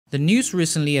The news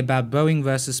recently about Boeing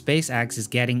vs SpaceX is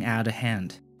getting out of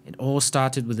hand. It all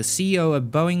started with the CEO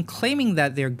of Boeing claiming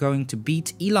that they're going to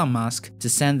beat Elon Musk to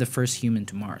send the first human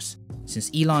to Mars. Since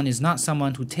Elon is not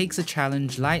someone who takes a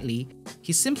challenge lightly,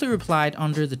 he simply replied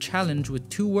under the challenge with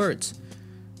 2 words: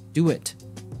 "Do it,"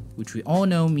 which we all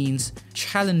know means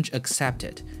challenge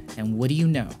accepted. And what do you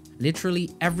know? Literally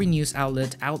every news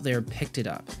outlet out there picked it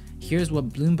up. Here's what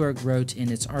Bloomberg wrote in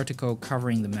its article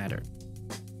covering the matter.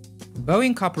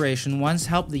 Boeing Corporation once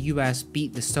helped the US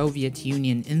beat the Soviet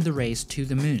Union in the race to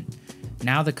the moon.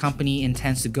 Now the company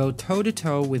intends to go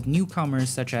toe-to-toe with newcomers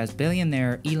such as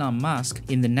billionaire Elon Musk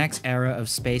in the next era of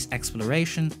space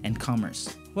exploration and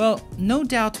commerce. Well, no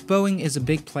doubt Boeing is a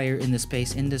big player in the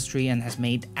space industry and has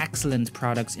made excellent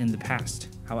products in the past.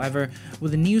 However,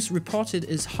 what the news reported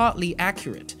is hardly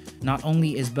accurate. Not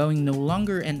only is Boeing no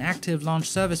longer an active launch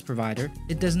service provider,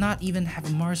 it does not even have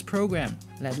a Mars program,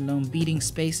 let alone beating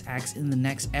SpaceX in the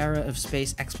next era of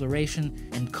space exploration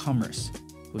and commerce.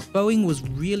 What Boeing was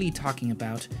really talking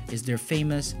about is their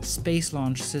famous Space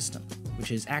Launch System,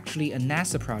 which is actually a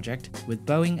NASA project with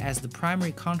Boeing as the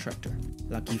primary contractor.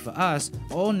 Lucky for us,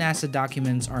 all NASA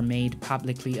documents are made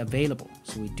publicly available,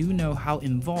 so we do know how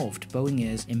involved Boeing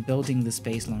is in building the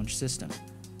Space Launch System.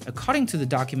 According to the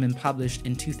document published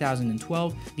in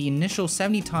 2012, the initial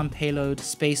 70-ton payload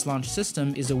Space Launch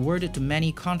System is awarded to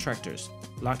many contractors.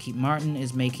 Lockheed Martin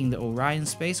is making the Orion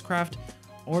spacecraft.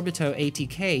 Orbiter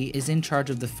ATK is in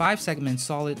charge of the 5-segment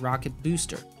solid rocket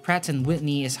booster. Pratt &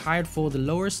 Whitney is hired for the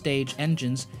lower stage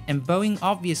engines, and Boeing,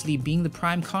 obviously being the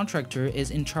prime contractor,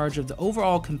 is in charge of the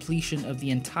overall completion of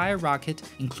the entire rocket,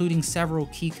 including several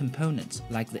key components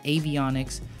like the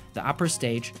avionics, the upper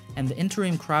stage, and the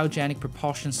interim cryogenic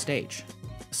propulsion stage.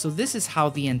 So this is how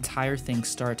the entire thing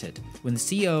started. When the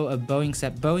CEO of Boeing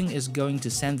said Boeing is going to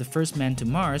send the first man to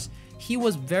Mars, he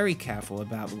was very careful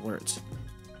about the words.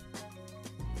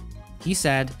 He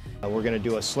said, "We're going to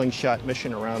do a slingshot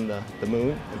mission around the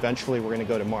moon. Eventually we're going to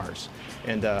go to Mars.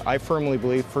 And I firmly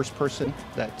believe first person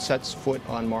that sets foot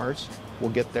on Mars will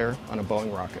get there on a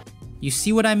Boeing rocket." You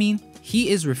see what I mean? He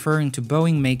is referring to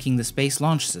Boeing making the Space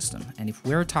Launch System, and if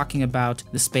we're talking about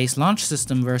the Space Launch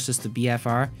System versus the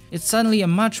BFR, it's suddenly a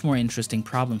much more interesting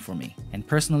problem for me. And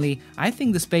personally, I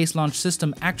think the Space Launch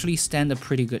System actually stand a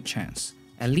pretty good chance.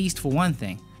 At least for one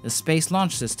thing, the Space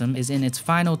Launch System is in its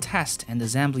final test and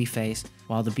assembly phase,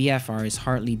 while the BFR is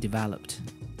hardly developed.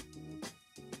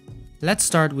 Let's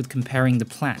start with comparing the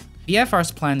plan.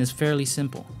 BFR's plan is fairly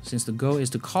simple. Since the goal is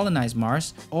to colonize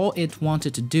Mars, all it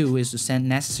wanted to do is to send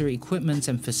necessary equipment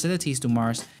and facilities to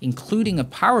Mars, including a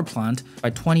power plant,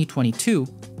 by 2022,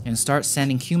 and start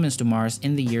sending humans to Mars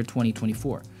in the year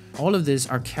 2024. All of this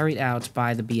are carried out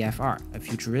by the BFR, a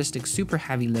futuristic super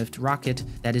heavy lift rocket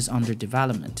that is under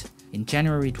development. In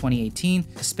January 2018,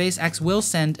 SpaceX will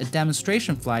send a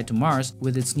demonstration flight to Mars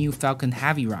with its new Falcon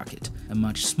Heavy rocket, a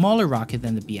much smaller rocket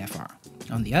than the BFR.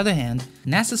 On the other hand,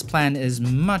 NASA's plan is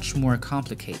much more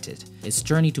complicated. Its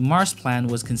Journey to Mars plan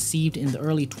was conceived in the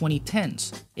early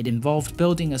 2010s. It involved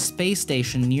building a space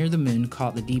station near the moon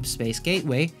called the Deep Space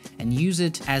Gateway and use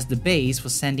it as the base for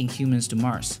sending humans to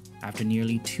Mars. After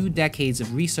nearly 2 decades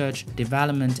of research,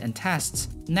 development, and tests,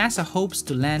 NASA hopes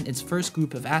to land its first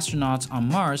group of astronauts on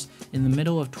Mars in the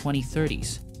middle of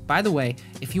 2030s. By the way,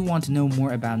 if you want to know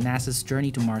more about NASA's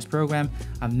Journey to Mars program,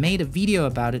 I've made a video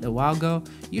about it a while ago.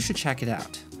 You should check it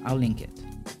out. I'll link it.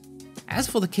 As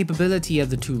for the capability of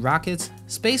the 2 rockets,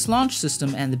 Space Launch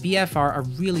System and the BFR are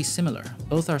really similar.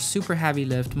 Both are super heavy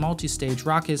lift multi-stage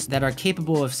rockets that are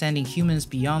capable of sending humans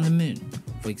beyond the moon.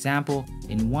 For example,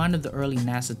 in one of the early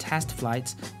NASA test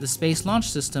flights, the Space Launch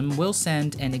System will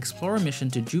send an explorer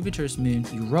mission to Jupiter's moon,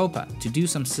 Europa, to do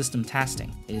some system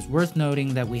testing. It is worth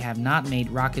noting that we have not made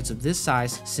rockets of this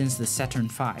size since the Saturn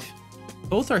V.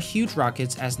 Both are huge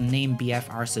rockets as the name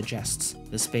BFR suggests.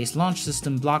 The Space Launch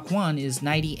System Block 1 is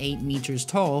 98 meters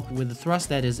tall with a thrust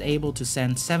that is able to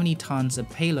send 70 tons of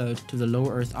payload to the low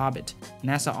Earth orbit.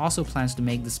 NASA also plans to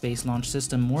make the Space Launch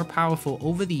System more powerful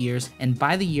over the years, and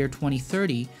by the year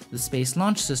 2030, the Space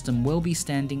Launch System will be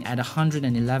standing at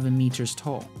 111 meters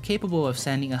tall, capable of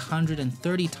sending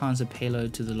 130 tons of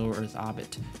payload to the low Earth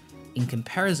orbit. In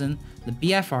comparison, the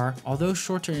BFR, although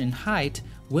shorter in height,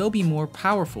 will be more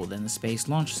powerful than the Space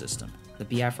Launch System. The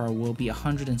BFR will be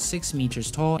 106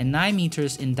 meters tall and 9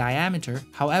 meters in diameter.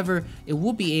 However, it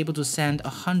will be able to send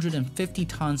 150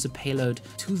 tons of payload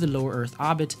to the low Earth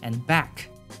orbit and back.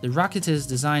 The rocket is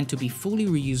designed to be fully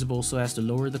reusable so as to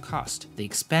lower the cost. The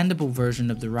expandable version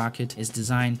of the rocket is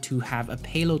designed to have a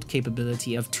payload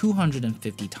capability of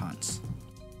 250 tons.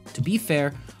 To be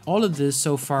fair, all of this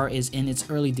so far is in its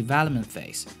early development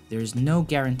phase. There is no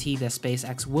guarantee that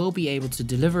SpaceX will be able to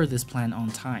deliver this plan on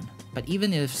time. But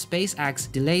even if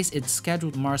SpaceX delays its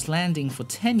scheduled Mars landing for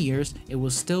 10 years, it will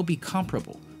still be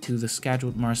comparable to the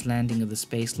scheduled Mars landing of the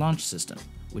Space Launch System,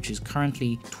 which is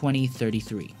currently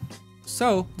 2033.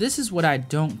 So this is what I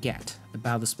don't get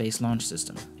about the Space Launch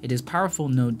System. It is powerful,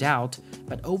 no doubt,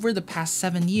 but over the past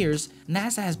 7 years,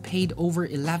 NASA has paid over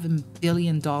 $11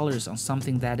 billion on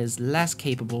something that is less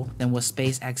capable than what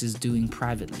SpaceX is doing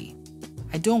privately.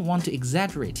 I don't want to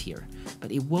exaggerate here,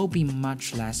 but it will be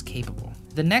much less capable.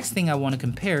 The next thing I want to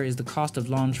compare is the cost of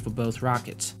launch for both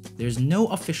rockets. There's no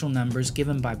official numbers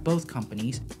given by both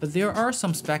companies, but there are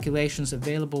some speculations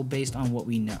available based on what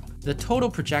we know. The total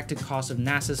projected cost of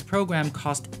NASA's program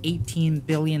cost $18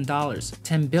 billion,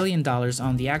 $10 billion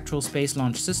on the actual Space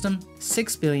Launch System,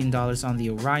 $6 billion on the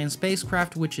Orion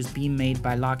spacecraft, which is being made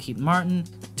by Lockheed Martin,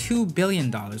 $2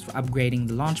 billion for upgrading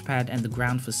the launch pad and the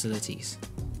ground facilities.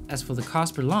 As for the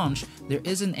cost per launch, there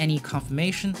isn't any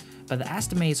confirmation, but the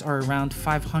estimates are around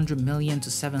 $500 million to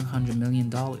 $700 million,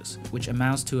 which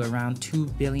amounts to around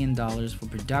 $2 billion for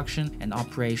production and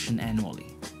operation annually.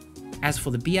 As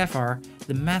for the BFR,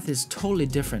 the math is totally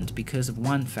different because of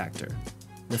one factor: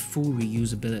 the full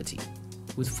reusability.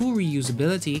 With full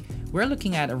reusability, we're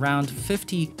looking at around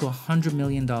 $50 to $100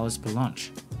 million per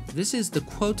launch. This is the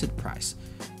quoted price.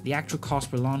 The actual cost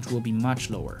per launch will be much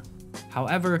lower.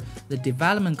 However, the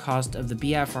development cost of the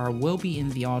BFR will be in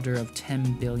the order of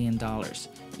 $10 billion.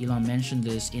 Elon mentioned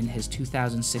this in his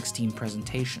 2016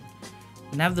 presentation.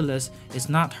 Nevertheless, it's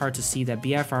not hard to see that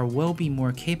BFR will be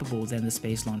more capable than the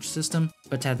Space Launch System,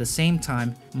 but at the same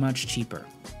time, much cheaper.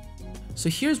 So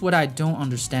here's what I don't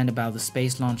understand about the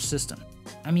Space Launch System.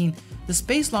 I mean, the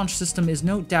Space Launch System is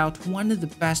no doubt one of the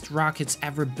best rockets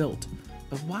ever built.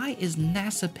 But why is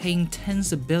NASA paying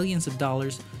tens of billions of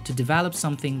dollars to develop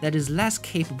something that is less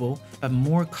capable but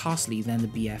more costly than the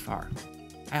BFR?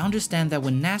 I understand that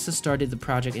when NASA started the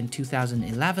project in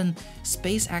 2011,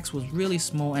 SpaceX was really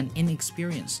small and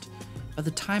inexperienced, but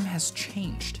the time has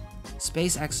changed.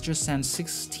 SpaceX just sent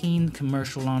 16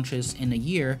 commercial launches in a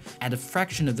year at a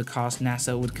fraction of the cost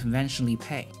NASA would conventionally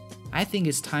pay. I think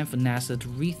it's time for NASA to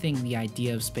rethink the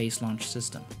idea of Space Launch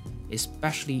System,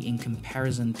 especially in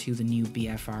comparison to the new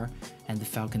BFR and the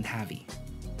Falcon Heavy.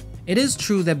 It is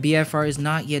true that BFR is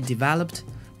not yet developed,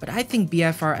 but I think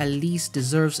BFR at least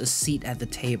deserves a seat at the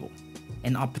table,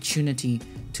 an opportunity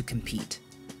to compete.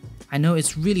 I know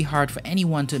it's really hard for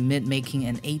anyone to admit making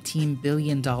an $18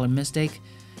 billion mistake,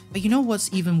 but you know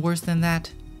what's even worse than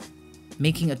that?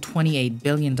 Making a $28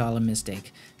 billion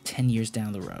mistake 10 years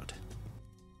down the road.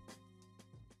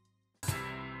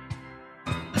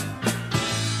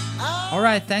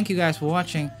 Alright, thank you guys for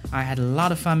watching. I had a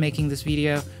lot of fun making this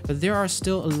video, but there are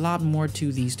still a lot more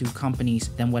to these two companies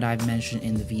than what I've mentioned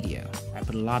in the video. I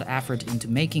put a lot of effort into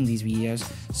making these videos,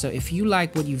 so if you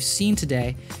like what you've seen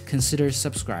today, consider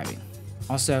subscribing.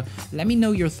 Also, let me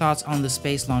know your thoughts on the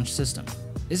Space Launch System.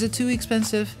 Is it too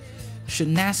expensive? Should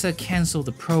NASA cancel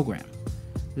the program?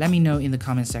 Let me know in the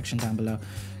comment section down below.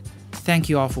 Thank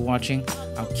you all for watching.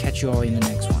 I'll catch you all in the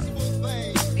next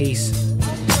one. Peace.